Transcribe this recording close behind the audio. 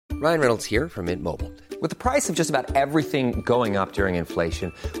Ryan Reynolds here from Mint Mobile. With the price of just about everything going up during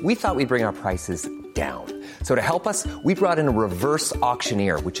inflation, we thought we'd bring our prices down. So to help us, we brought in a reverse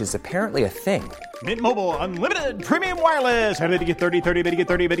auctioneer, which is apparently a thing. Mint Mobile Unlimited Premium Wireless. How to get 30, 30, bit to get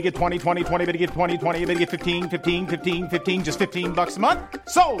 30, bit to get 20, 20, 20, bit to get 20, 20, bit to get 15, 15, 15, 15, just $15 a month?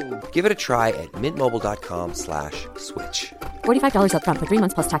 Sold! Give it a try at mintmobile.com/switch. $45 up front for 3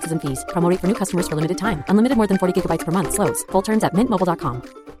 months plus taxes and fees. Promo rate for new customers for limited time. Unlimited more than 40 gigabytes per month. Slows full terms at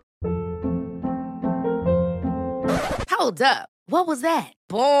mintmobile.com. Hold up. What was that?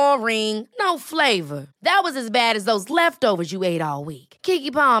 Boring. No flavor. That was as bad as those leftovers you ate all week.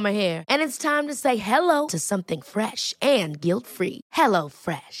 Keke Palmer here, and it's time to say hello to something fresh and guilt-free. Hello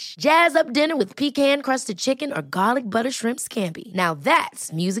Fresh. Jazz up dinner with pecan-crusted chicken or garlic butter shrimp scampi. Now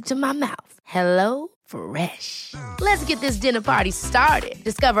that's music to my mouth. Hello Fresh. Let's get this dinner party started.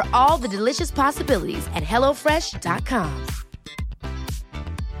 Discover all the delicious possibilities at hellofresh.com.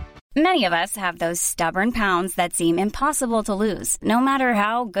 Many of us have those stubborn pounds that seem impossible to lose, no matter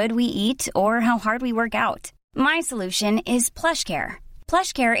how good we eat or how hard we work out. My solution is PlushCare.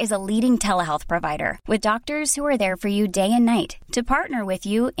 PlushCare is a leading telehealth provider with doctors who are there for you day and night to partner with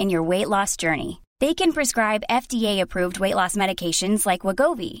you in your weight loss journey. They can prescribe FDA-approved weight loss medications like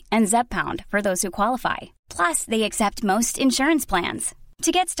Wegovy and Zepbound for those who qualify. Plus, they accept most insurance plans.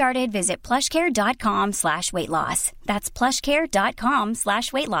 To get started, visit plushcare.com/weightloss. That's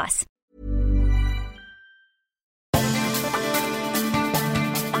plushcare.com/weightloss.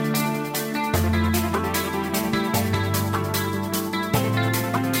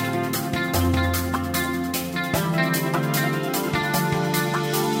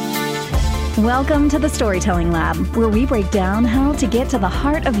 Welcome to the Storytelling Lab, where we break down how to get to the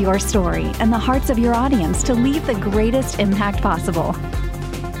heart of your story and the hearts of your audience to leave the greatest impact possible.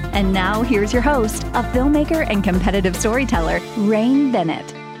 And now, here's your host, a filmmaker and competitive storyteller, Rain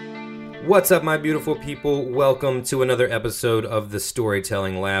Bennett. What's up, my beautiful people? Welcome to another episode of the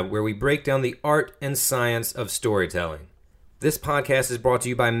Storytelling Lab, where we break down the art and science of storytelling. This podcast is brought to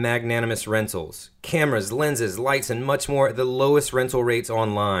you by Magnanimous Rentals. Cameras, lenses, lights, and much more at the lowest rental rates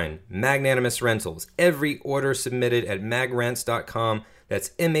online. Magnanimous Rentals. Every order submitted at magrents.com.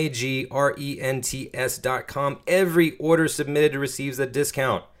 That's magrents.com. Every order submitted receives a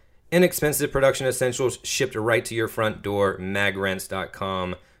discount. Inexpensive production essentials shipped right to your front door.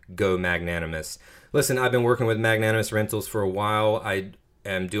 Magrents.com. Go Magnanimous. Listen, I've been working with Magnanimous Rentals for a while. I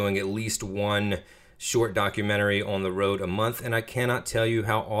am doing at least one short documentary on the road a month, and I cannot tell you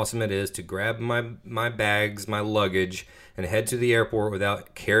how awesome it is to grab my bags, my luggage, and head to the airport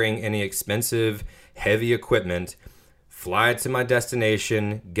without carrying any expensive, heavy equipment, fly to my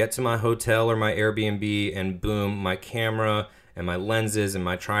destination, get to my hotel or my Airbnb, and boom, my camera and my lenses and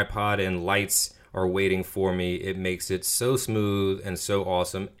my tripod and lights are waiting for me. It makes it so smooth and so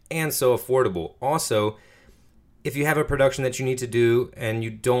awesome and so affordable. Also, if you have a production that you need to do and you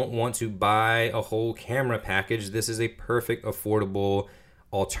don't want to buy a whole camera package, this is a perfect, affordable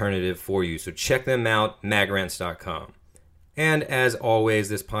alternative for you. So check them out, magrents.com. And as always,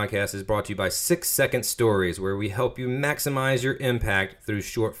 this podcast is brought to you by 6 Second Stories, where we help you maximize your impact through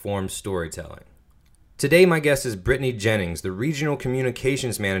short-form storytelling. Today, my guest is Brittany Jennings, the Regional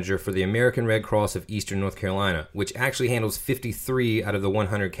Communications Manager for the American Red Cross of Eastern North Carolina, which actually handles 53 out of the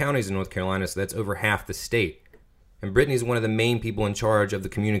 100 counties in North Carolina, so that's over half the state. And Brittany is one of the main people in charge of the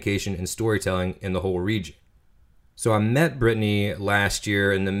communication and storytelling in the whole region. So I met Brittany last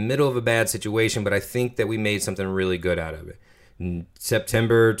year in the middle of a bad situation, but I think that we made something really good out of it. In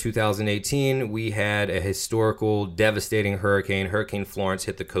September 2018, we had a historical, devastating hurricane. Hurricane Florence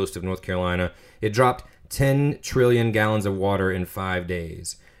hit the coast of North Carolina. It dropped 10 trillion gallons of water in 5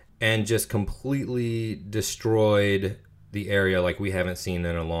 days and just completely destroyed the area like we haven't seen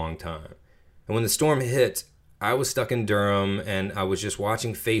in a long time. And when the storm hit, I was stuck in Durham, and I was just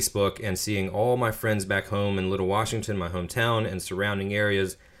watching Facebook and seeing all my friends back home in Little Washington, my hometown, and surrounding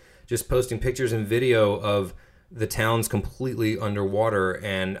areas, just posting pictures and video of the town's completely underwater,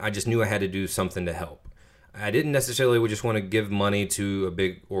 and I just knew I had to do something to help. I didn't necessarily just want to give money to a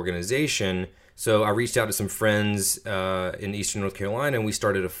big organization, so I reached out to some friends in Eastern North Carolina, and we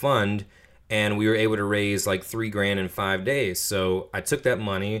started a fund, and we were able to raise like $3,000 in 5 days. So I took that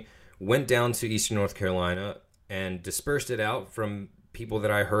money, went down to Eastern North Carolina, and dispersed it out from people that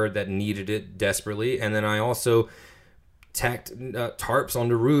I heard that needed it desperately. And then I also tacked tarps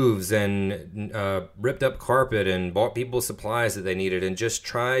onto roofs and ripped up carpet and bought people supplies that they needed and just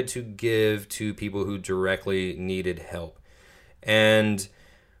tried to give to people who directly needed help. And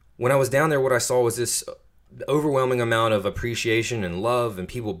when I was down there, what I saw was this the overwhelming amount of appreciation and love and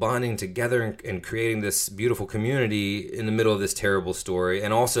people bonding together and creating this beautiful community in the middle of this terrible story,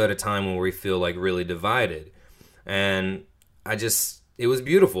 and also at a time when we feel like really divided. And it was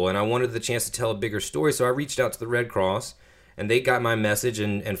beautiful, and I wanted the chance to tell a bigger story, so I reached out to the Red Cross, and they got my message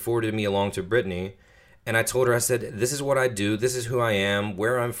and forwarded me along to Brittany. And I told her, I said, this is what I do, this is who I am,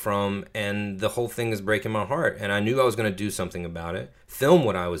 where I'm from, and the whole thing is breaking my heart. And I knew I was going to do something about it, film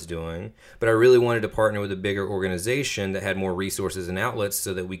what I was doing, but I really wanted to partner with a bigger organization that had more resources and outlets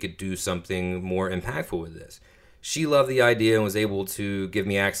so that we could do something more impactful with this. She loved the idea and was able to give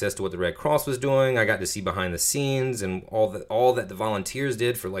me access to what the Red Cross was doing. I got to see behind the scenes and all that the volunteers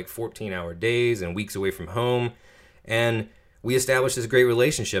did for like 14-hour days and weeks away from home. And we established this great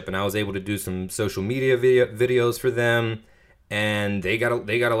relationship, and I was able to do some social media videos for them, and they got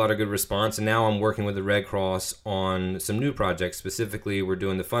a lot of good response. And now I'm working with the Red Cross on some new projects. Specifically, we're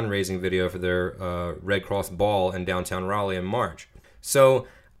doing the fundraising video for their Red Cross Ball in downtown Raleigh in March. So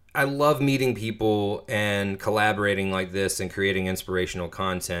I love meeting people and collaborating like this and creating inspirational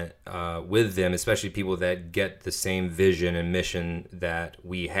content with them, especially people that get the same vision and mission that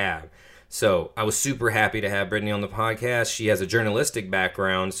we have. So I was super happy to have Brittany on the podcast. She has a journalistic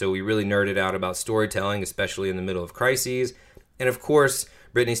background, so we really nerded out about storytelling, especially in the middle of crises. And of course,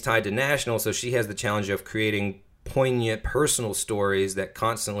 Brittany's tied to national, so she has the challenge of creating poignant personal stories that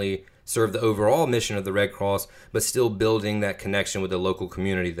constantly serve the overall mission of the Red Cross, but still building that connection with the local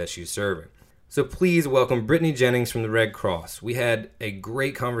community that she's serving. So please welcome Brittany Jennings from the Red Cross. We had a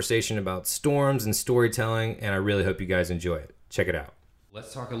great conversation about storms and storytelling, and I really hope you guys enjoy it. Check it out.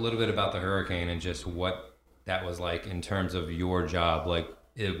 Let's talk a little bit about the hurricane and just what that was like in terms of your job. Like,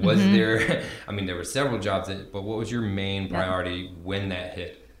 it was there, I mean, there were several jobs, but what was your main priority when that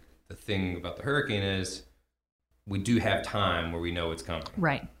hit? The thing about the hurricane is we do have time where we know it's coming.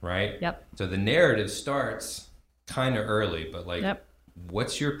 Right? Yep. So the narrative starts kind of early, but like,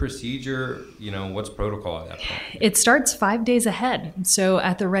 what's your procedure? What's protocol at that point? It starts 5 days ahead. So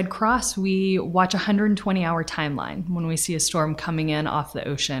at the Red Cross, we watch a 120-hour timeline when we see a storm coming in off the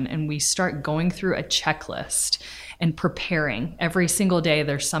ocean, and we start going through a checklist and preparing. Every single day,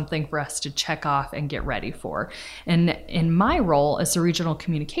 there's something for us to check off and get ready for. And in my role as the regional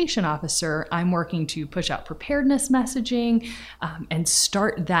communication officer, I'm working to push out preparedness messaging and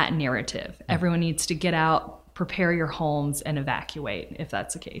start that narrative. Everyone needs to get out, prepare your homes, and evacuate if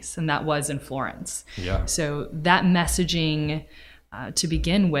that's the case. And that was in Florence. Yeah. So that messaging to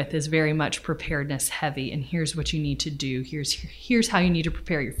begin with is very much preparedness heavy. And here's what you need to do. Here's how you need to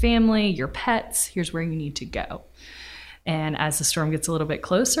prepare your family, your pets. Here's where you need to go. And as the storm gets a little bit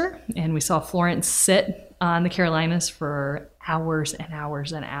closer, and we saw Florence sit on the Carolinas for hours and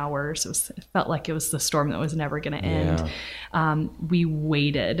hours and hours. It felt like it was the storm that was never going to end. We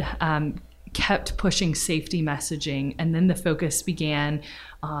waited, kept pushing safety messaging, and then the focus began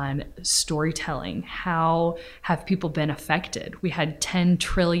on storytelling. How have people been affected? We had 10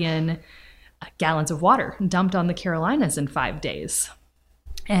 trillion gallons of water dumped on the Carolinas in 5 days.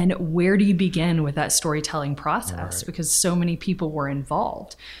 And where do you begin with that storytelling process? Right. Because so many people were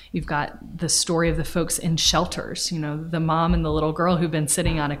involved. You've got the story of the folks in shelters, the mom and the little girl who've been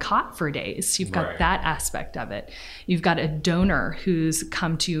sitting on a cot for days. You've got that aspect of it. You've got a donor who's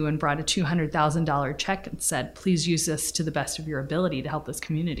come to you and brought a $200,000 check and said, please use this to the best of your ability to help this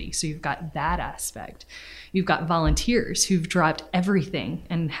community. So you've got that aspect. You've got volunteers who've dropped everything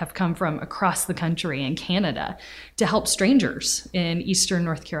and have come from across the country and Canada to help strangers in Eastern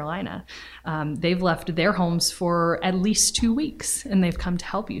North Carolina. They've left their homes for at least 2 weeks, and they've come to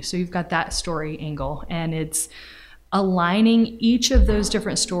help you. So you've got that story angle, and it's aligning each of those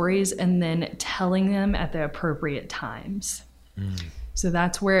different stories and then telling them at the appropriate times. So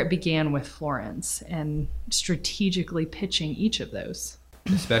that's where it began with Florence, and strategically pitching each of those.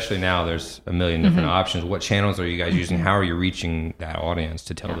 Especially now, there's a million different options. What channels are you guys using? How are you reaching that audience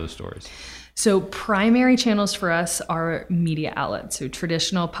to tell those stories? So primary channels for us are media outlets, so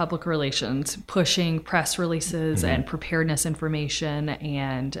traditional public relations, pushing press releases and preparedness information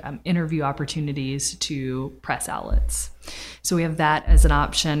and interview opportunities to press outlets. So we have that as an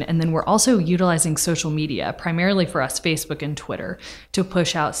option. And then we're also utilizing social media, primarily for us, Facebook and Twitter, to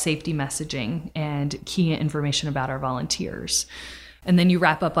push out safety messaging and key information about our volunteers. And then you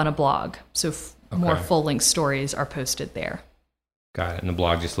wrap up on a blog. So more full-length stories are posted there. Got it. And the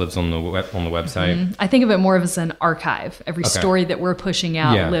blog just lives on the website? Mm-hmm. I think of it more of as an archive. Every story that we're pushing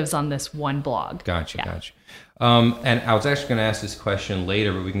out lives on this one blog. Gotcha. And I was actually going to ask this question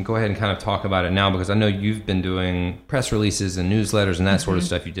later, but we can go ahead and kind of talk about it now, because I know you've been doing press releases and newsletters and that sort of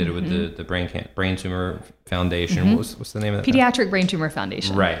stuff. You did it with the Brain Tumor Foundation. What's the name of that? Pediatric Brain Tumor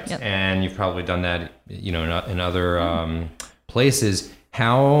Foundation. Right. Yep. And you've probably done that, in other places.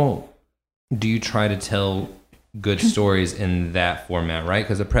 How do you try to tell good stories in that format, right?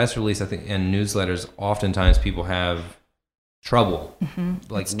 Because a press release, I think, and newsletters, oftentimes people have trouble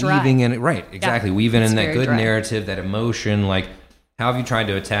like weaving in it. Right, exactly. Weaving in that good narrative, that emotion. Like, how have you tried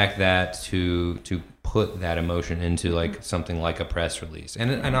to attack that to put that emotion into like something like a press release?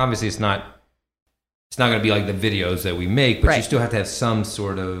 And obviously it's not going to be like the videos that we make, but you still have to have some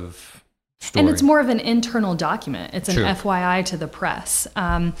sort of story. And it's more of an internal document. It's an FYI to the press.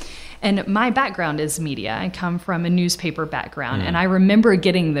 And my background is media. I come from a newspaper background, and I remember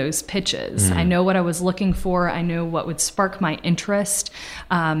getting those pitches. I know what I was looking for. I know what would spark my interest.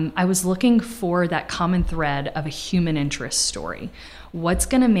 I was looking for that common thread of a human interest story. What's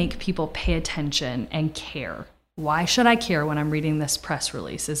going to make people pay attention and care? Why should I care when I'm reading this press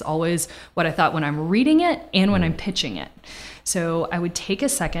release is always what I thought when I'm reading it and when I'm pitching it. So I would take a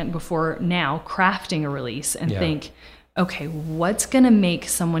second before now crafting a release and think, okay, what's going to make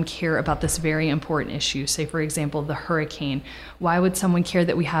someone care about this very important issue? Say, for example, the hurricane. Why would someone care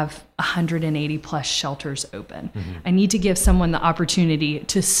that we have 180 plus shelters open? I need to give someone the opportunity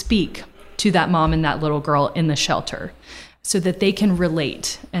to speak to that mom and that little girl in the shelter so that they can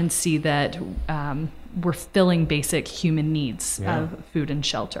relate and see that we're filling basic human needs of food and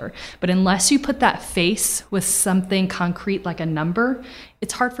shelter. But unless you put that face with something concrete like a number,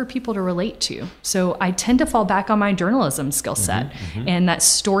 it's hard for people to relate to. So I tend to fall back on my journalism skill set and that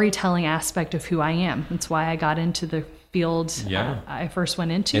storytelling aspect of who I am. That's why I got into the field I first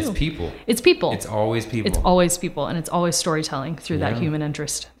went into. It's people. It's people. It's always people. It's always people, and it's always storytelling through that human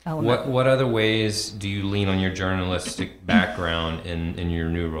interest element. What other ways do you lean on your journalistic background in your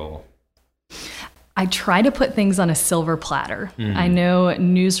new role? I try to put things on a silver platter. I know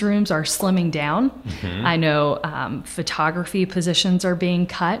newsrooms are slimming down. I know photography positions are being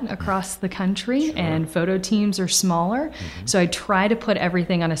cut across the country and photo teams are smaller. So I try to put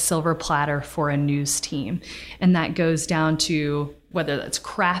everything on a silver platter for a news team. And that goes down to whether that's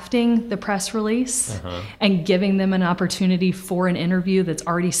crafting the press release and giving them an opportunity for an interview that's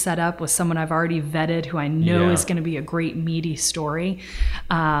already set up with someone I've already vetted who I know is going to be a great meaty story,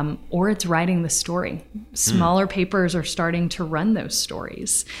 or it's writing the story. Smaller papers are starting to run those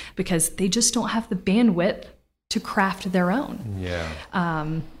stories because they just don't have the bandwidth to craft their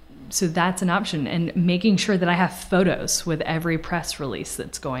own. So that's an option, and making sure that I have photos with every press release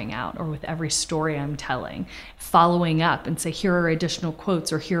that's going out or with every story I'm telling, following up and say, here are additional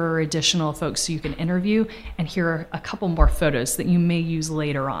quotes or here are additional folks you can interview, and here are a couple more photos that you may use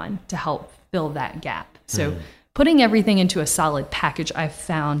later on to help fill that gap. So putting everything into a solid package I've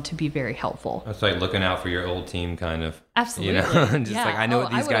found to be very helpful. It's like looking out for your old team, kind of. Absolutely. Just like, I know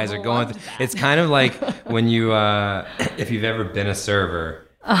what these guys are going through. It's kind of like when you, if you've ever been a server,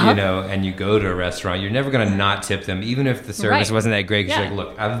 and you go to a restaurant, you're never going to not tip them, even if the service wasn't that great. Because you're like,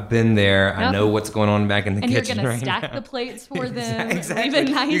 look, I've been there. I know what's going on back in the kitchen. And you're going to stack the plates for them. Exactly.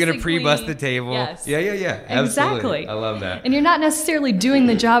 You're going to pre-bust the table. Yes. Yeah. Absolutely. Exactly. I love that. And you're not necessarily doing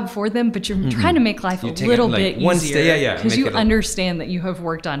the job for them, but you're trying to make life a little bit easier. Because you understand that you have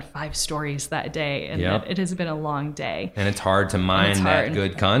worked on 5 stories that day, and that it has been a long day. And it's hard to mine that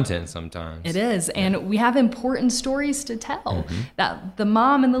good content sometimes. It is. And we have important stories to tell. That the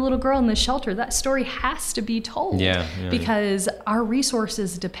mom and the little girl in the shelter, that story has to be told. Because our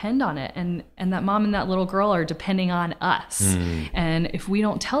resources depend on it, and that mom and that little girl are depending on us. And if we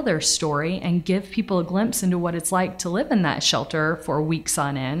don't tell their story and give people a glimpse into what it's like to live in that shelter for weeks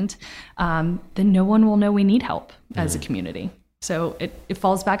on end, then no one will know we need help as a community. So it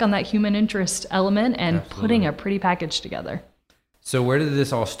falls back on that human interest element and putting a pretty package together. So where did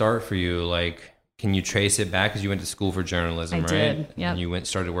this all start for you? Like, can you trace it back? Because you went to school for journalism, right? I did, yeah. And you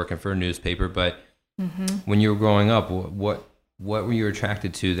started working for a newspaper. But when you were growing up, what were you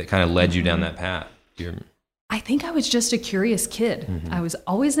attracted to that kind of led you down that path? I think I was just a curious kid. I was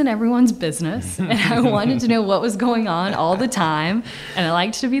always in everyone's business, and I wanted to know what was going on all the time. And I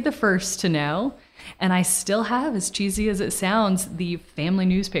liked to be the first to know. And I still have, as cheesy as it sounds, the family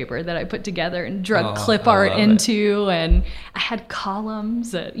newspaper that I put together and drug clip art into. And I had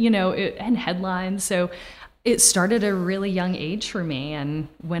columns, and headlines. So it started at a really young age for me, and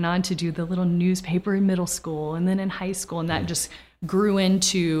went on to do the little newspaper in middle school and then in high school. And that just grew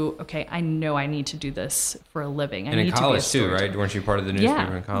into, okay, I know I need to do this for a living. And in college too, right? Weren't you part of the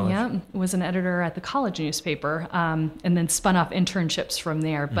newspaper in college? Yeah, was an editor at the college newspaper, and then spun off internships from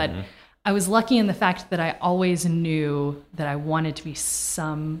there. But I was lucky in the fact that I always knew that I wanted to be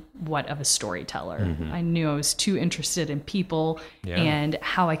somewhat of a storyteller. I knew I was too interested in people and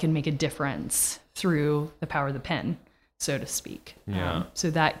how I can make a difference through the power of the pen, so to speak. So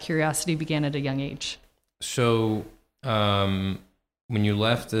that curiosity began at a young age. So when you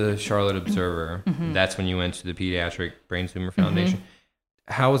left the Charlotte Observer, that's when you went to the Pediatric Brain Tumor Foundation.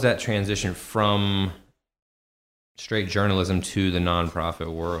 How was that transition from straight journalism to the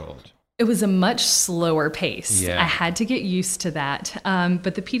nonprofit world? It was a much slower pace. Yeah. I had to get used to that.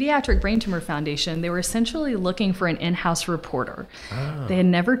 But the Pediatric Brain Tumor Foundation, they were essentially looking for an in-house reporter. They had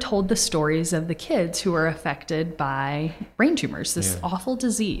never told the stories of the kids who were affected by brain tumors, this awful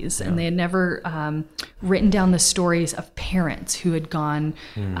disease. And they had never written down the stories of parents who had gone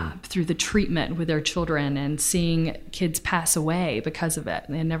through the treatment with their children and seeing kids pass away because of it.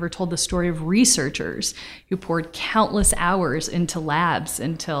 And they had never told the story of researchers who poured countless hours into labs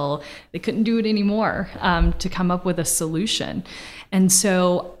until they couldn't do it anymore to come up with a solution. And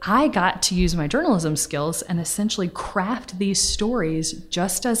so I got to use my journalism skills and essentially craft these stories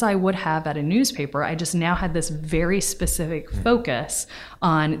just as I would have at a newspaper. I just now had this very specific focus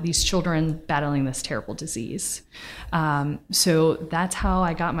on these children battling this terrible disease. So that's how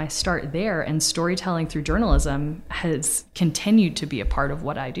I got my start there. And storytelling through journalism has continued to be a part of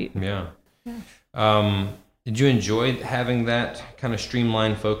what I do. Did you enjoy having that kind of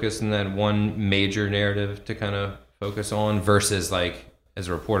streamlined focus and that one major narrative to kind of focus on versus like as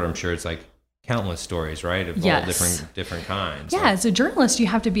a reporter, I'm sure it's like countless stories, right? Of all different kinds. Yeah, as a journalist, you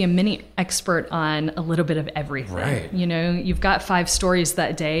have to be a mini expert on a little bit of everything. Right. You know, you've got 5 stories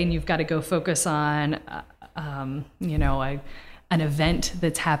that day and you've got to go focus on, an event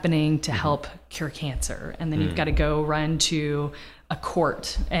that's happening to help cure cancer. And then you've got to go run to a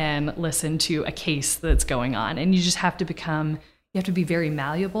court and listen to a case that's going on. And you just have to be very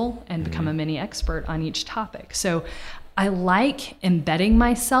malleable and become a mini expert on each topic. So I like embedding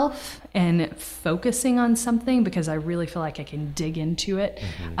myself and focusing on something because I really feel like I can dig into it.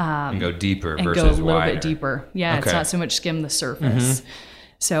 And go deeper and versus go a little wider. bit deeper. Yeah, It's not so much skim the surface.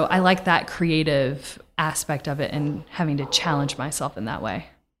 So I like that creative aspect of it and having to challenge myself in that way.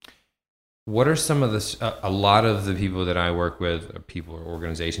 What are some of the, a lot of the people that I work with are people or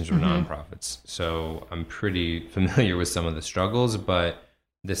organizations or nonprofits. So I'm pretty familiar with some of the struggles, but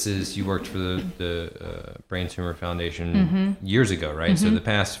you worked for the Brain Tumor Foundation years ago, right? So the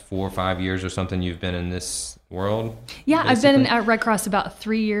past 4 or 5 years or something, you've been in this world? Yeah, basically? I've been at Red Cross about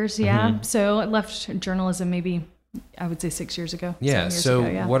 3 years, So I left journalism maybe, I would say 6 years ago. Yeah,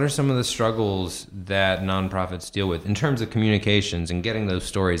 what are some of the struggles that nonprofits deal with in terms of communications and getting those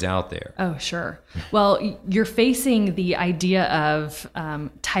stories out there? Oh, sure. Well, you're facing the idea of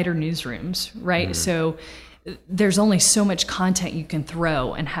tighter newsrooms, right? So there's only so much content you can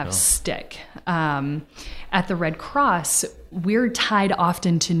throw and have stick. At the Red Cross, we're tied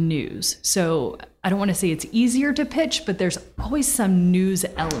often to news. So I don't want to say it's easier to pitch, but there's always some news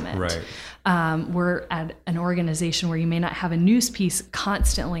element. Right. We're at an organization where you may not have a news piece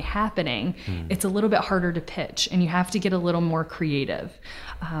constantly happening. It's a little bit harder to pitch, and you have to get a little more creative.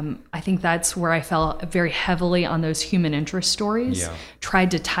 I think that's where I fell very heavily on those human interest stories.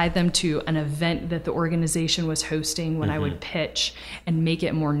 Tried to tie them to an event that the organization was hosting when I would pitch and make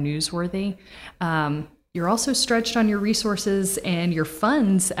it more newsworthy. You're also stretched on your resources and your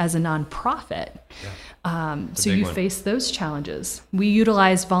funds as a nonprofit. So you face those challenges. We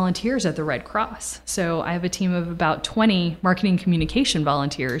utilize volunteers at the Red Cross. So I have a team of about 20 marketing communication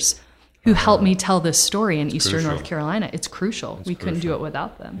volunteers who help me tell this story in Eastern North Carolina. It's crucial. We couldn't do it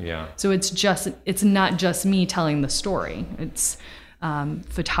without them. So it's not just me telling the story. It's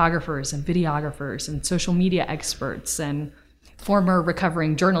photographers and videographers and social media experts and former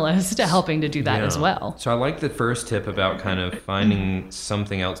recovering journalist helping to do that as well. So I like the first tip about kind of finding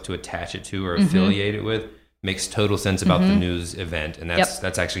something else to attach it to or affiliate it with. Makes total sense about the news event, and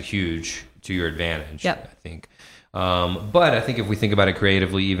that's actually huge to your advantage, I think. But I think if we think about it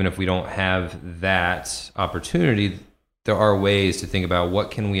creatively, even if we don't have that opportunity, there are ways to think about what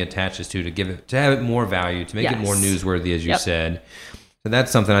can we attach this to have it more value, to make it more newsworthy, as you said. So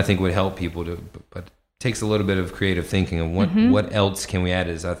that's something I think would help people to, but takes a little bit of creative thinking of what else can we add.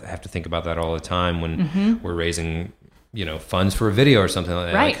 Is I have to think about that all the time when we're raising funds for a video or something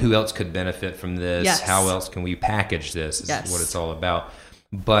like that. Like who else could benefit from this? How else can we package this? Is what it's all about.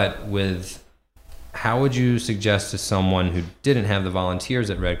 But with how would you suggest to someone who didn't have the volunteers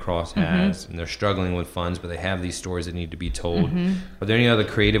that Red Cross has, and they're struggling with funds, but they have these stories that need to be told? Are there any other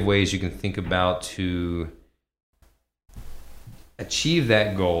creative ways you can think about to achieve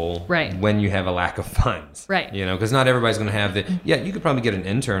that goal when you have a lack of funds? You know, because not everybody's going to have the, you could probably get an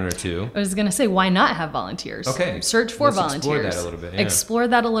intern or two. I was going to say, why not have volunteers? Okay. Search for volunteers. Explore that a little bit. Yeah. Explore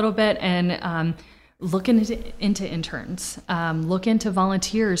that a little bit, and look into interns. Look into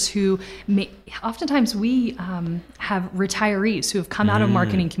volunteers who oftentimes we have retirees who have come out of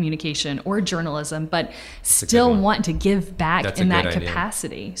marketing communication or journalism, but still want to give back in that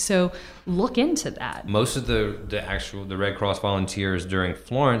capacity. Idea. So look into that. Most of the Red Cross volunteers during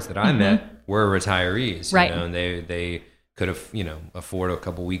Florence that I met were retirees. You know, and they could have, you know, afford a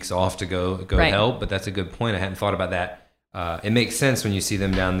couple weeks off to go help. But that's a good point. I hadn't thought about that. It makes sense when you see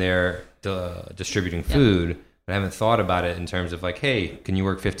them down there distributing food, but I haven't thought about it in terms of like, hey, can you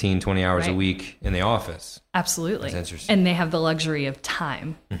work 15, 20 hours a week in the office? Absolutely. That's interesting. And they have the luxury of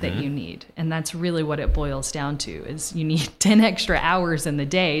time that you need. And that's really what it boils down to, is you need 10 extra hours in the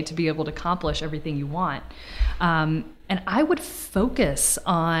day to be able to accomplish everything you want. And I would focus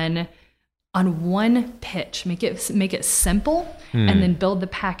on one pitch, make it simple, and then build the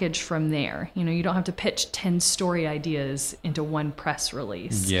package from there. You know, you don't have to pitch 10 story ideas into one press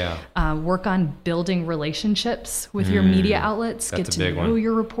release. Work on building relationships with your media outlets. Get to know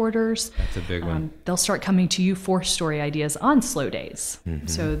your reporters. That's a big one. They'll start coming to you for story ideas on slow days.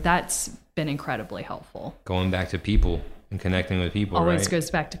 So that's been incredibly helpful. Going back to people and connecting with people. Always goes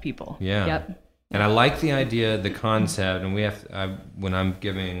back to people. Yep. And I like the idea, the concept, and when I'm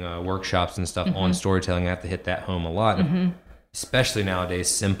giving workshops and stuff on storytelling, I have to hit that home a lot. Especially nowadays,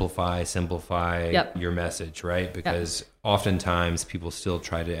 simplify your message, right? Because oftentimes people still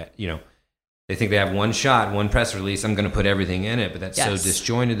try to, you know, they think they have one shot, one press release, I'm going to put everything in it, but that's so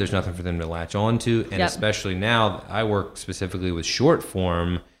disjointed, there's nothing for them to latch on to. And especially now, I work specifically with short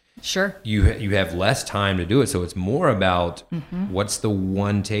form. Sure. You have less time to do it, so it's more about what's the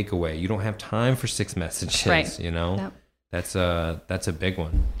one takeaway. You don't have time for 6 messages, you know? That's a big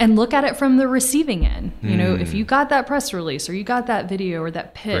one. And look at it from the receiving end. You know, if you got that press release or you got that video or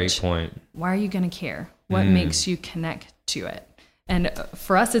that pitch, great point. Why are you going to care? What makes you connect to it? And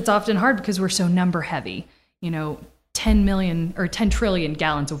for us, it's often hard because we're so number heavy. You know, 10 million or 10 trillion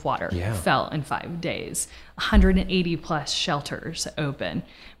gallons of water fell in 5 days, 180 plus shelters open,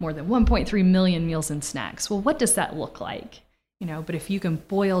 more than 1.3 million meals and snacks. Well, what does that look like? You know, but if you can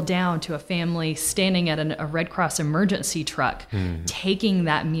boil down to a family standing at a Red Cross emergency truck, taking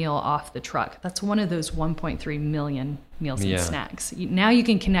that meal off the truck, that's one of those 1.3 million meals and snacks. Now you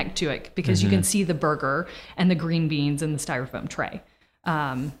can connect to it because you can see the burger and the green beans and the styrofoam tray.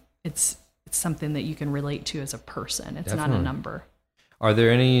 It's something that you can relate to as a person. It's not a number. Are there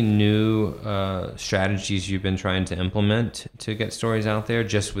any new strategies you've been trying to implement to get stories out there?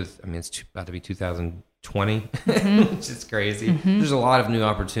 Just with, I mean, it's about to be 2020, which is crazy. There's a lot of new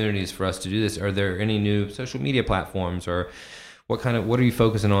opportunities for us to do this. Are there any new social media platforms, or what are you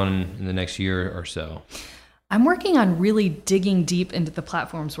focusing on in the next year or so? I'm working on really digging deep into the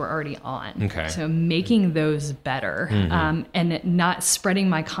platforms we're already on. Okay. So making those better, and not spreading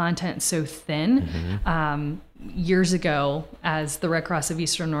my content so thin. Years ago, as the Red Cross of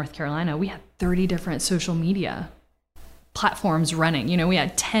Eastern North Carolina, we had 30 different social media platforms running. You know, we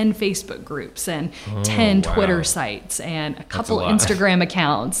had 10 Facebook groups and 10 Twitter sites and a couple Instagram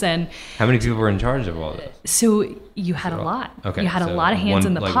accounts. And how many people were in charge of all this? So you had a lot. Okay. You had a lot of hands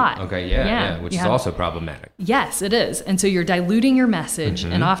in the pot. Okay, which is also problematic. Yes, it is. And so you're diluting your message,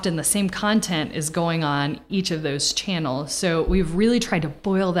 and often the same content is going on each of those channels. So we've really tried to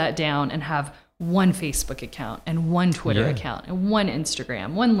boil that down and have one Facebook account and one Twitter account and one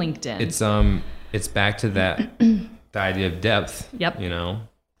Instagram, one LinkedIn. It's back to that the idea of depth. You know,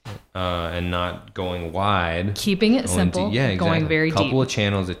 and not going wide. Keeping it simple. Going very deep. A couple of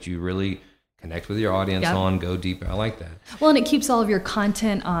channels that you really connect with your audience on, go deeper. I like that. Well, and it keeps all of your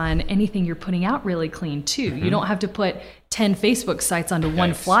content on anything you're putting out really clean too. You don't have to put 10 Facebook sites onto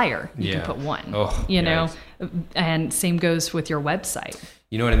one flyer. You can put one, you know, and same goes with your website.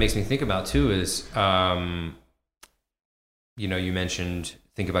 You know what it makes me think about too is, you know, you mentioned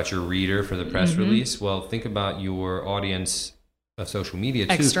think about your reader for the press release. Well, think about your audience of social media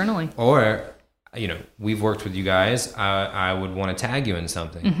too. Externally. Or, you know, we've worked with you guys. I would want to tag you in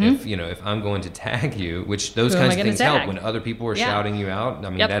something. If I'm going to tag you, which those kinds of things help when other people are shouting you out. I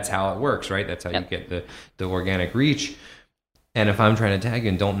mean, that's how it works, right? That's how you get the organic reach. And if I'm trying to tag you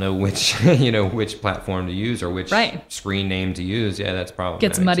and don't know which, which platform to use or which screen name to use, that's problematic.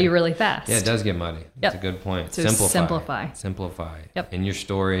 Gets muddy really fast. Yeah, it does get muddy. That's a good point. So simplify. In your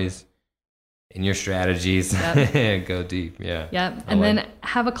stories. in your strategies. Yep. Go deep. Yeah. Yep. And then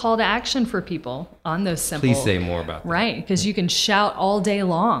have a call to action for people on those simple. Please say more about that. Right. Because you can shout all day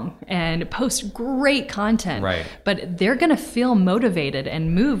long and post great content. Right. But they're going to feel motivated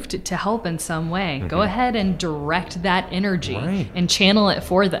and moved to help in some way. Mm-hmm. Go ahead and direct that energy and channel it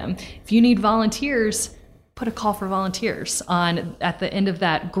for them. If you need volunteers, put a call for volunteers on at the end of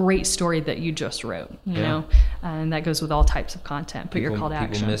that great story that you just wrote, you know, and that goes with all types of content. Put your call to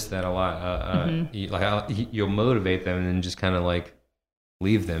action. People miss that a lot. You'll motivate them and then just kind of like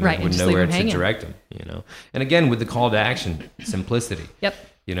leave them with nowhere to direct them, you know. And again, with the call to action, simplicity. Yep.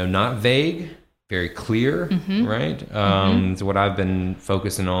 You know, not vague, very clear, right? It's what I've been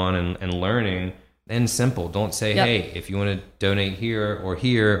focusing on and learning. And simple. Don't say, hey, if you want to donate here or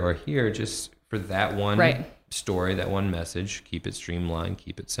here or here, just for that one story, that one message, keep it streamlined,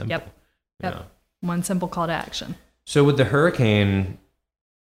 keep it simple. Yep. You know? One simple call to action. So with the hurricane,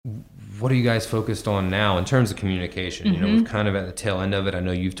 what are you guys focused on now in terms of communication? You know, we're kind of at the tail end of it. I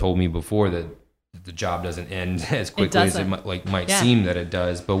know you've told me before that the job doesn't end as quickly as it might seem that it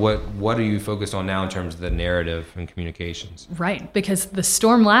does. But what are you focused on now in terms of the narrative and communications? Right, because the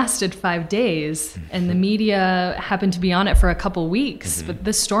storm lasted 5 days and the media happened to be on it for a couple weeks. But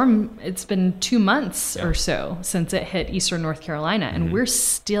this storm, it's been 2 months or so since it hit eastern North Carolina, and we're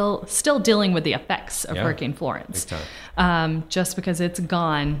still dealing with the effects of Hurricane Florence. Just because it's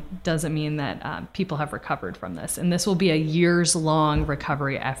gone doesn't mean that people have recovered from this. And this will be a years-long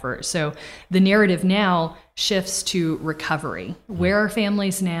recovery effort. So the narrative now shifts to recovery. Where are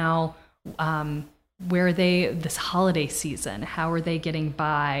families now? Where are they this holiday season? How are they getting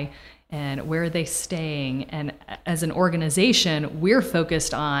by? And where are they staying? And as an organization, we're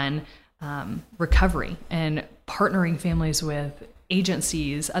focused on recovery and partnering families with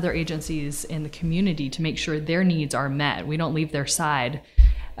other agencies in the community to make sure their needs are met. We don't leave their side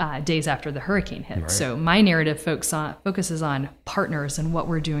days after the hurricane hit. Right. So my narrative focuses on partners and what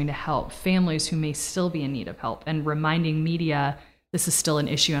we're doing to help families who may still be in need of help, and reminding media this is still an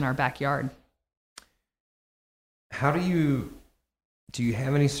issue in our backyard. How do you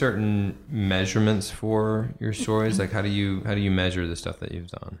have any certain measurements for your stories? Like how do you measure the stuff that you've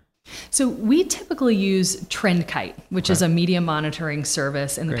done? So we typically use TrendKite, which is a media monitoring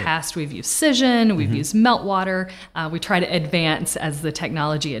service. In the past, we've used Cision, we've used Meltwater. We try to advance as the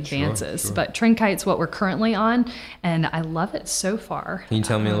technology advances. Sure. But TrendKite's what we're currently on, and I love it so far. Can you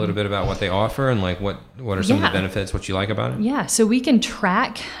tell me a little bit about what they offer and like what are some of the benefits, what you like about it? Yeah, so we can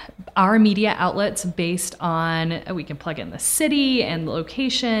track our media outlets based on, we can plug in the city and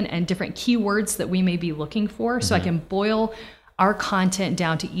location and different keywords that we may be looking for. So I can boil our content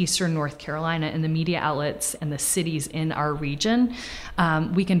down to eastern North Carolina and the media outlets and the cities in our region.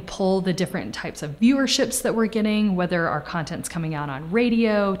 We can pull the different types of viewerships that we're getting, whether our content's coming out on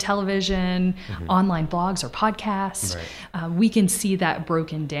radio, television, online blogs, or podcasts. Right. We can see that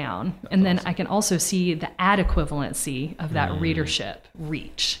broken down. And then I can also see the ad equivalency of that readership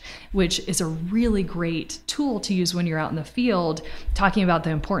reach, which is a really great tool to use when you're out in the field talking about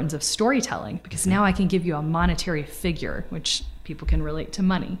the importance of storytelling, because now I can give you a monetary figure, which people can relate to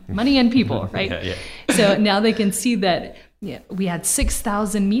money and people, right? So now they can see that we had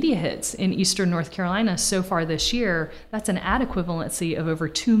 6,000 media hits in eastern North Carolina so far this year. That's an ad equivalency of over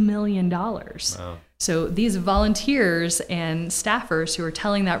 $2 million. Wow. So these volunteers and staffers who are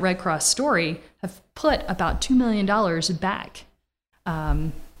telling that Red Cross story have put about $2 million back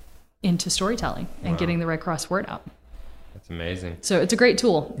into storytelling and getting the Red Cross word out. That's amazing. So it's a great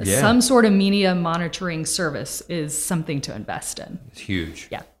tool. Yeah. Some sort of media monitoring service is something to invest in. It's huge.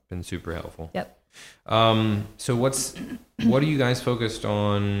 Yeah. Been super helpful. Yep. So what are you guys focused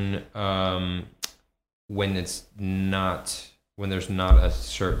on when there's not a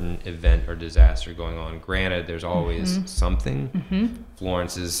certain event or disaster going on? Granted, there's always something.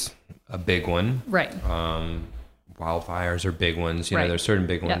 Florence is a big one. Right. Wildfires are big ones. You know, there's certain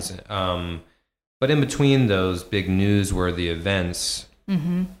big ones. But in between those big newsworthy events,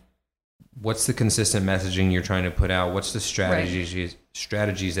 what's the consistent messaging you're trying to put out? What's the strategies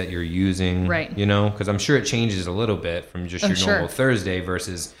that you're using? Right. You know, because I'm sure it changes a little bit from just your normal Thursday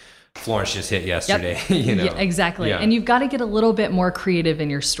versus Florence just hit yesterday. You know? Yeah, exactly. Yeah. And you've got to get a little bit more creative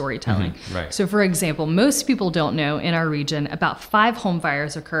in your storytelling. Right. So for example, most people don't know in our region about 5 home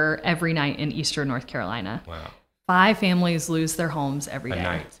fires occur every night in eastern North Carolina. Wow. 5 families lose their homes every day. A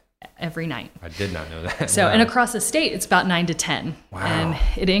night. every night. I did not know that. So, Wow. and across the state, it's about 9 to 10. Wow. And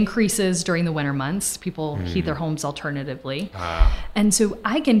it increases during the winter months. People heat their homes alternatively. Wow. And so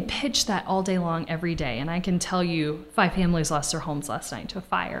I can pitch that all day long, every day. And I can tell you 5 families lost their homes last night to a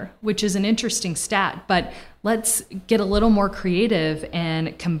fire, which is an interesting stat. But let's get a little more creative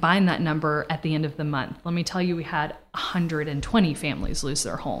and combine that number at the end of the month. Let me tell you, we had 120 families lose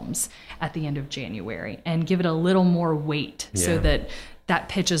their homes at the end of January, and give it a little more weight so that that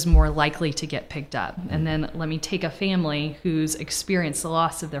pitch is more likely to get picked up. And then let me take a family who's experienced the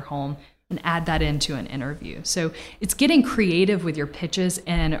loss of their home and add that into an interview. So it's getting creative with your pitches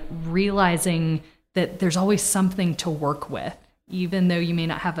and realizing that there's always something to work with. Even though you may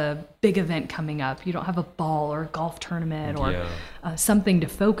not have a big event coming up, you don't have a ball or a golf tournament or something to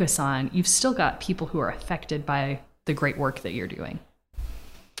focus on, you've still got people who are affected by the great work that you're doing.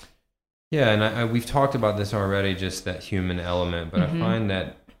 Yeah, and we've talked about this already, just that human element, but I find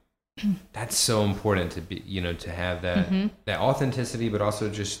that that's so important to be, to have that that authenticity, but also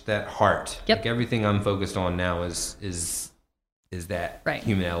just that heart. Yep. Like everything I'm focused on now is that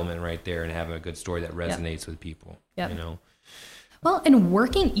human element right there, and having a good story that resonates with people. Yep. Well, and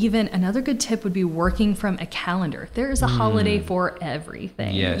another good tip would be working from a calendar. There is a holiday for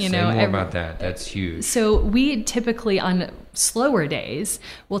everything. Yes, say more about that. That's huge. So we typically, on slower days,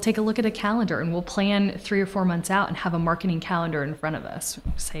 we'll take a look at a calendar and we'll plan 3 or 4 months out and have a marketing calendar in front of us.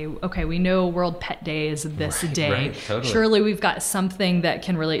 Say, okay, we know World Pet Day is this day. Right, totally. Surely we've got something that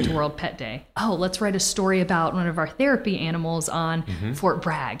can relate to World Pet Day. Oh, let's write a story about one of our therapy animals on Fort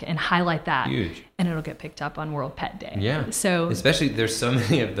Bragg and highlight that. Huge. And it'll get picked up on World Pet Day. Yeah. So especially, there's so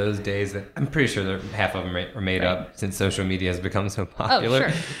many of those days that I'm pretty sure half of them are made up since social media has become so popular.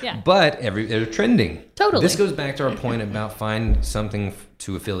 Oh, sure. Yeah. But they're trending. Totally. This goes back to our point about find something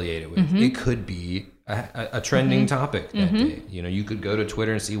to affiliate it with. It could be a trending topic that day. You could go to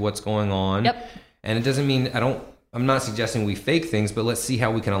Twitter and see what's going on. Yep. And it doesn't mean I'm not suggesting we fake things, but let's see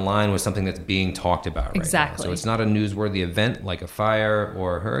how we can align with something that's being talked about right Exactly. now. So it's not a newsworthy event like a fire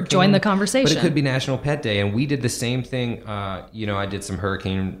or a hurricane. Join the conversation. But it could be National Pet Day. And we did the same thing. I did some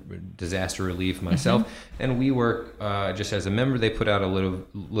hurricane disaster relief myself. And we work, just as a member, they put out a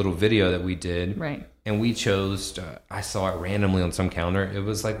little video that we did. Right. And we chose, I saw it randomly on some calendar. It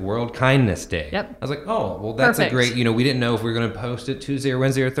was like World Kindness Day. Yep. I was like, oh, well, that's Perfect. a great, we didn't know if we were going to post it Tuesday or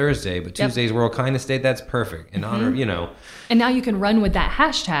Wednesday or Thursday, but Tuesday's World Kindness Day, that's perfect. In honor, And now you can run with that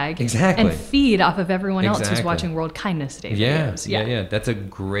hashtag Exactly. and feed off of everyone else who's Exactly. watching World Kindness Day Yeah, videos. yeah. That's a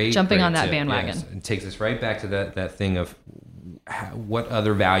great Jumping on that tip. bandwagon. Yes. It takes us right back to that thing of what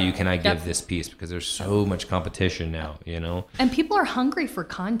other value can I give this piece? Because there's so much competition now, And people are hungry for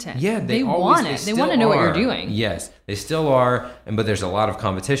content. Yeah, they want it. They want to know what you're doing. Yes, they still are, but there's a lot of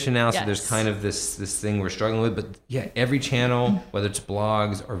competition now. So Yes. there's kind of this thing we're struggling with. But yeah, every channel, whether it's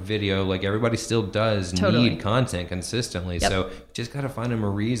blogs or video, like everybody still does Totally. need content consistently. Yep. So you just got to find them a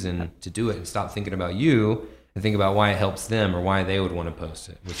reason to do it and stop thinking about you and think about why it helps them or why they would want to post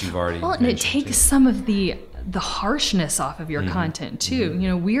it, which you've already Well, and it mentioned, takes too. some of the harshness off of your content too.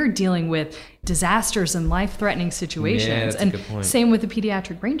 We're dealing with disasters and life-threatening situations. Yeah, that's a and good point. same with the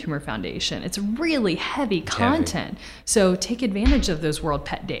Pediatric Brain Tumor Foundation. It's really heavy content. So take advantage of those World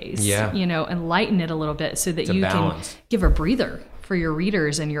Pet Days. Yeah. And lighten it a little bit so that a you balance. can give a breather for your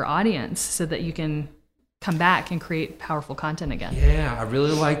readers and your audience so that you can come back and create powerful content again. Yeah, I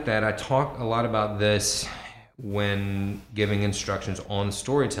really like that. I talk a lot about this when giving instructions on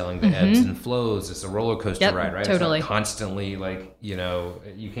storytelling, the ebbs and flows. It's a roller coaster ride, right? Totally. It's not constantly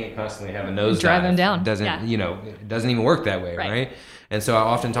you can't constantly have a nose Drive them down. It doesn't, it doesn't even work that way, right? And so I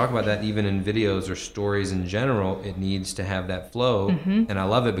often talk about that even in videos or stories in general. It needs to have that flow. And I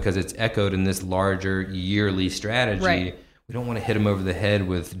love it because it's echoed in this larger yearly strategy. Right. We don't want to hit them over the head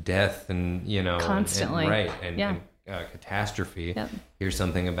with death and, Constantly. and catastrophe. Yep. Here's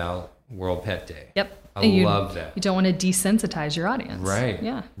something about World Pet Day. Yep. I love that. You don't want to desensitize your audience. Right.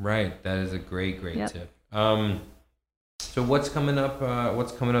 Yeah. Right. That is a great Yep. tip. So what's coming up?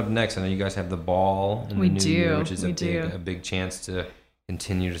 What's coming up next? I know you guys have the ball in We the new year, do. which is We a do. big chance to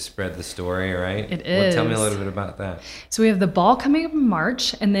continue to spread the story, right? It Tell me a is. little bit about that. So we have the ball coming up in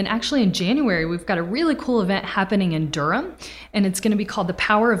March, and then actually in January, we've got a really cool event happening in Durham, and it's going to be called the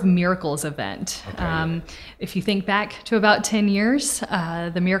Power of Miracles event. Okay. If you think back to about 10 years,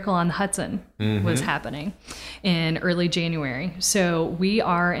 the Miracle on the Hudson was happening in early January. So we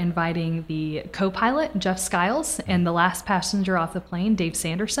are inviting the co-pilot, Jeff Skiles, and the last passenger off the plane, Dave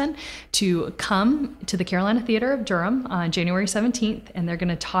Sanderson, to come to the Carolina Theater of Durham on January 17th, and they're going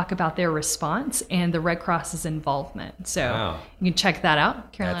to talk about their response and the Red Cross's involvement. So you can check that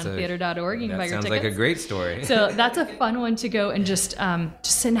out, carolinatheater.org. You can buy your tickets. That sounds like a great story. So that's a fun one to go and just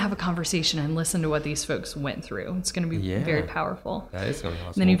sit and have a conversation and listen to what these folks went through. It's going to be very powerful. That is going to be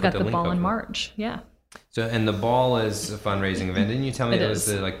awesome. And then you've got the ball in March. Yeah. So, and the ball is a fundraising event. Didn't you tell me it was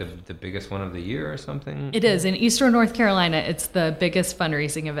the biggest one of the year or something? It is. In Eastern North Carolina, it's the biggest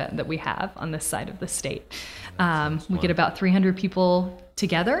fundraising event that we have on this side of the state. We get about 300 people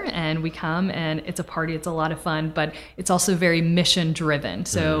together, and we come, and it's a party. It's a lot of fun, but it's also very mission driven.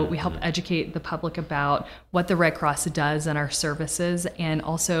 So we help educate the public about what the Red Cross does and our services, and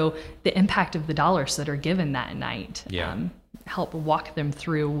also the impact of the dollars that are given that night. Help walk them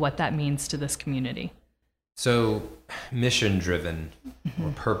through what that means to this community. So mission driven or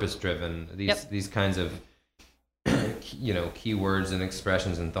purpose driven, these kinds of keywords and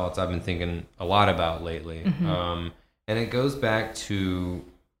expressions and thoughts I've been thinking a lot about lately. And it goes back to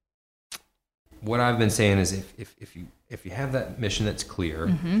what I've been saying is if you have that mission that's clear,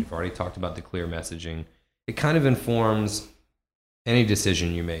 you've already talked about the clear messaging, it kind of informs any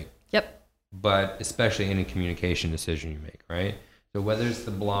decision you make. But especially any communication decision you make, right? So whether it's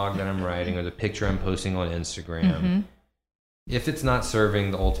the blog that I'm writing or the picture I'm posting on Instagram, if it's not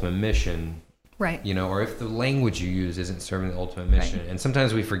serving the ultimate mission, right? Or if the language you use isn't serving the ultimate mission, and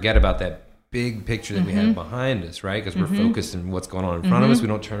sometimes we forget about that big picture that we have behind us, right? Because we're focused on what's going on in front of us. We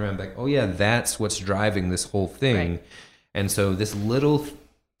don't turn around and be like, oh yeah, that's what's driving this whole thing. And so this little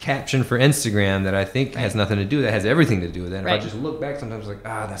caption for Instagram that I think has nothing to do with that, has everything to do with that. If I just look back, sometimes like,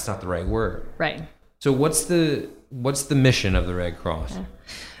 that's not the right word. Right. So what's the mission of the Red Cross?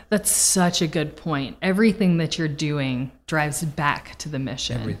 That's such a good point. Everything that you're doing drives back to the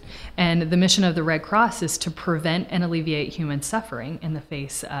mission. And the mission of the Red Cross is to prevent and alleviate human suffering in the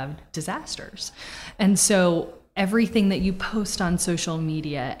face of disasters. And so everything that you post on social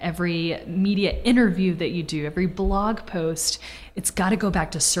media, every media interview that you do, every blog post, it's got to go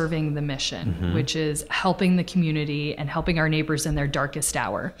back to serving the mission, which is helping the community and helping our neighbors in their darkest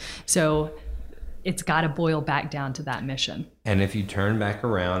hour. So it's got to boil back down to that mission. And if you turn back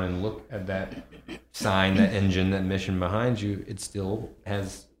around and look at that sign, that engine, that mission behind you, it still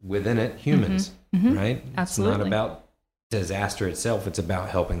has within it humans, right? Absolutely. It's not about disaster itself. It's about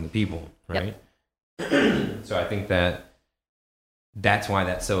helping the people, right? So I think that's why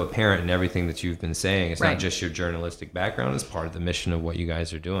that's so apparent in everything that you've been saying. It's not just your journalistic background. It's part of the mission of what you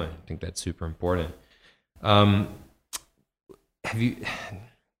guys are doing. I think that's super important.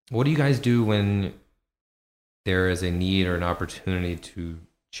 What do you guys do when there is a need or an opportunity to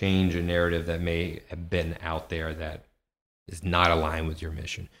change a narrative that may have been out there that is not aligned with your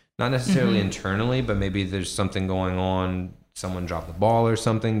mission? Not necessarily internally, but maybe there's something going on, someone dropped the ball or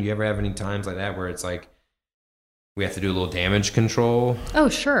something. Do you ever have any times like that where it's like, we have to do a little damage control? Oh,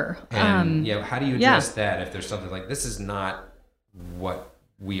 sure. And how do you address that if there's something like, this is not what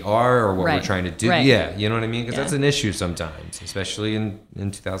we are or what we're trying to do? Yeah, you know what I mean? Because that's an issue sometimes, especially in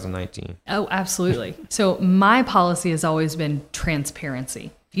 2019. Oh, absolutely. So my policy has always been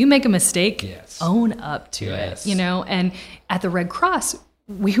transparency. If you make a mistake, own up to it, and at the Red Cross,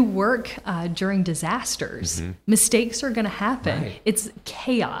 we work during disasters. Mistakes are going to happen. It's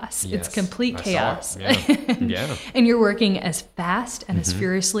chaos. It's complete chaos. And you're working as fast and as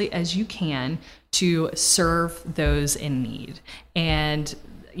furiously as you can to serve those in need. And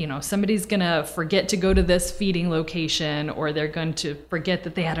somebody's going to forget to go to this feeding location, or they're going to forget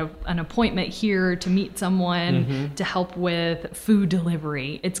that they had an appointment here to meet someone to help with food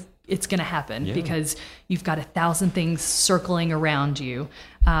delivery. It's going to happen because you've got 1,000 things circling around you,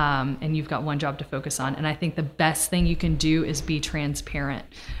 and you've got one job to focus on. And I think the best thing you can do is be transparent.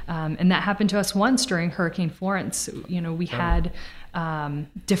 And that happened to us once during Hurricane Florence. We had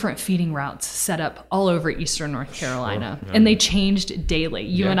different feeding routes set up all over Eastern North Carolina, and they changed daily.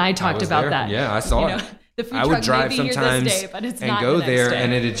 You and I talked about that. Yeah, I saw it. The food truck may be here this day, but it's not go the next there, day.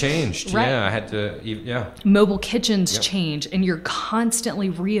 and it had changed. Right. Yeah, I had to. Mobile kitchens change, and you're constantly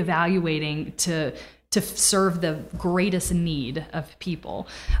reevaluating to serve the greatest need of people.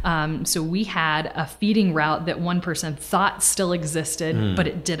 So we had a feeding route that one person thought still existed, but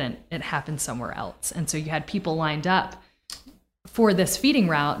it didn't. It happened somewhere else, and so you had people lined up for this feeding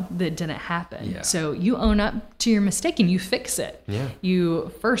route that didn't happen. Yeah. So you own up to your mistake and you fix it. Yeah.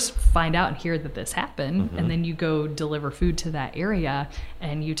 You first find out and hear that this happened, and then you go deliver food to that area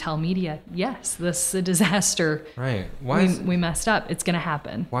and you tell media, yes, this is a disaster. Right. We messed up. It's going to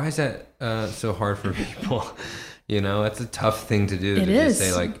happen. Why is that so hard for people? It's a tough thing to do. It to is. Just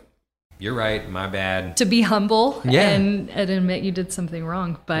say like, you're right, my bad. To be humble Yeah. and admit you did something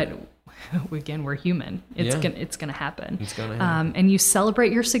wrong. But again, we're human. It's gonna happen. It's gonna happen. And you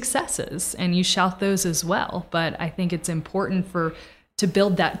celebrate your successes and you shout those as well. But I think it's important to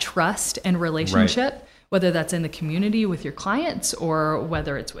build that trust and relationship, whether that's in the community with your clients or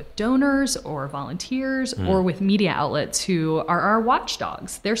whether it's with donors or volunteers or with media outlets who are our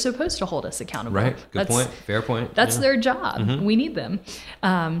watchdogs. They're supposed to hold us accountable. Right. Good point. Fair point. That's their job. We need them.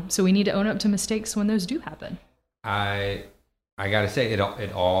 So we need to own up to mistakes when those do happen. I gotta say,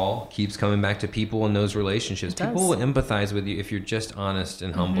 it all keeps coming back to people in those relationships. People will empathize with you if you're just honest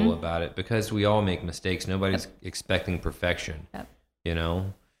and humble about it, because we all make mistakes. Nobody's expecting perfection. Yep. So,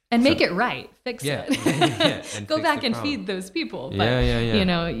 And make it right. Fix it. And Go fix back the and problem. feed those people. But,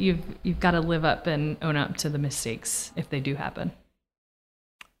 Yeah. You've got to live up and own up to the mistakes if they do happen.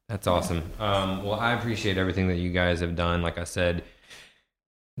 That's awesome. Well, I appreciate everything that you guys have done. Like I said,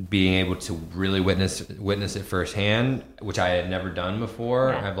 being able to really witness it firsthand, which I had never done before.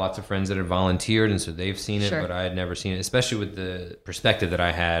 Yeah. I have lots of friends that have volunteered, and so they've seen it, Sure. but I had never seen it, especially with the perspective that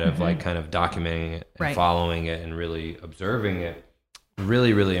I had of like kind of documenting it and Right. following it and really observing it.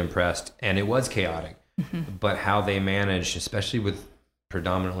 Really, really impressed. And it was chaotic, but how they managed, especially with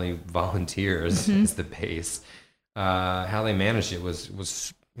predominantly volunteers as the base, how they managed it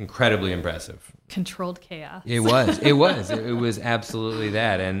was incredibly impressive. Controlled chaos. It was absolutely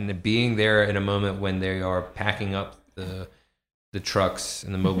that. And being there in a moment when they are packing up the trucks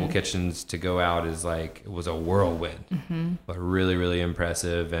and the mobile kitchens to go out is like, it was a whirlwind, but really, really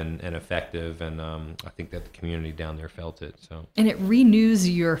impressive and effective. And I think that the community down there felt it. So, And it renews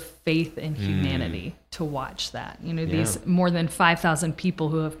your faith in humanity to watch that. These more than 5,000 people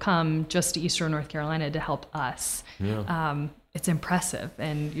who have come just to Eastern North Carolina to help us. Yeah. It's impressive,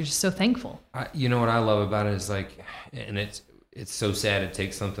 and you're just so thankful. You know what I love about it is like, and it's so sad it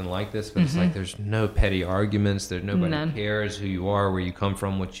takes something like this, but it's like there's no petty arguments. There's nobody cares who you are, where you come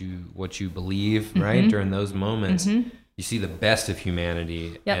from, what you believe. Right during those moments, you see the best of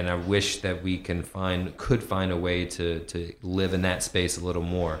humanity, and I wish that we could find a way to live in that space a little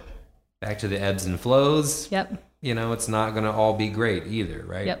more. Back to the ebbs and flows. Yep. It's not going to all be great either,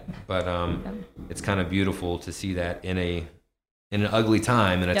 right? Yep. But it's kind of beautiful to see that in an ugly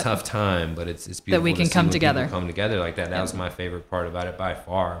time, in a tough time, but it's beautiful that we can to see come when together. people come together like that. That was my favorite part about it by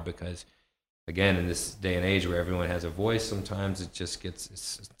far, because again, in this day and age where everyone has a voice, sometimes it just gets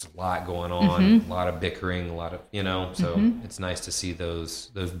it's a lot going on, a lot of bickering, a lot of so it's nice to see those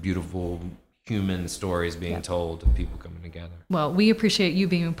beautiful human stories being told of people coming together. Well, we appreciate you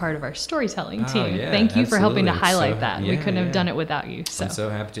being a part of our storytelling team. Yeah, Thank you for helping to absolutely. highlight that. We couldn't have done it without you. So I'm so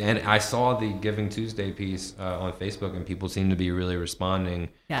happy to. And I saw the Giving Tuesday piece on Facebook, and people seem to be really responding.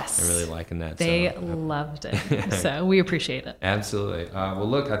 Yes. And really liking that. They loved it. So we appreciate it. Absolutely. Well,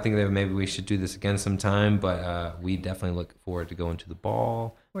 look, I think that maybe we should do this again sometime, but we definitely look forward to going to the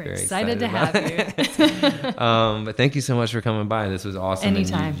ball. We're Very excited to have you. But thank you so much for coming by. This was awesome.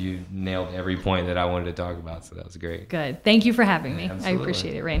 Anytime. And you nailed every point that I wanted to talk about, so that was great. Good. Thank you for having me. Absolutely. I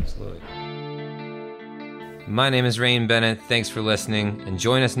appreciate it, Rain. Absolutely. My name is Rain Bennett. Thanks for listening, and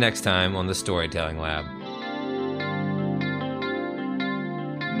join us next time on the Storytelling Lab.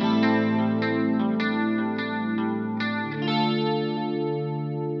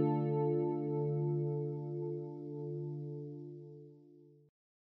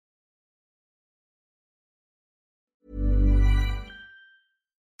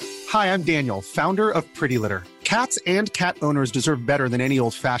 Hi, I'm Daniel, founder of Pretty Litter. Cats and cat owners deserve better than any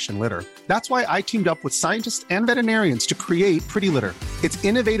old-fashioned litter. That's why I teamed up with scientists and veterinarians to create Pretty Litter. Its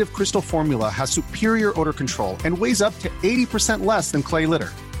innovative crystal formula has superior odor control and weighs up to 80% less than clay litter.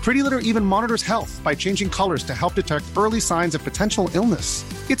 Pretty Litter even monitors health by changing colors to help detect early signs of potential illness.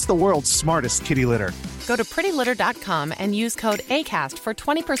 It's the world's smartest kitty litter. Go to prettylitter.com and use code ACAST for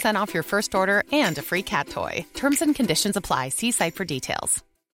 20% off your first order and a free cat toy. Terms and conditions apply. See site for details.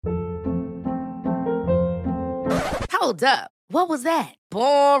 Hold up. What was that?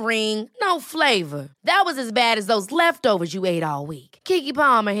 Boring. No flavor. That was as bad as those leftovers you ate all week. Keke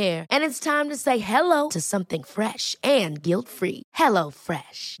Palmer here, and it's time to say hello to something fresh and guilt-free. Hello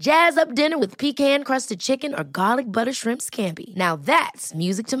Fresh. Jazz up dinner with pecan-crusted chicken or garlic butter shrimp scampi. Now that's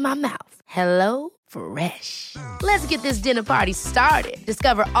music to my mouth. Hello Fresh. Let's get this dinner party started.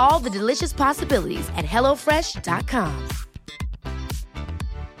 Discover all the delicious possibilities at HelloFresh.com.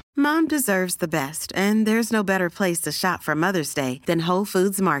 Mom deserves the best, and there's no better place to shop for Mother's Day than Whole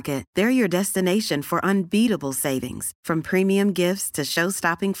Foods Market. They're your destination for unbeatable savings, from premium gifts to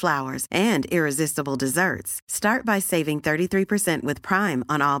show-stopping flowers and irresistible desserts. Start by saving 33% with Prime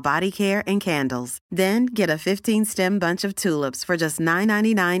on all body care and candles. Then get a 15-stem bunch of tulips for just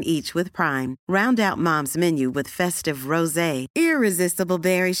 $9.99 each with Prime. Round out Mom's menu with festive rosé, irresistible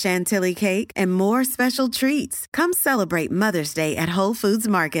berry chantilly cake, and more special treats. Come celebrate Mother's Day at Whole Foods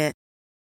Market.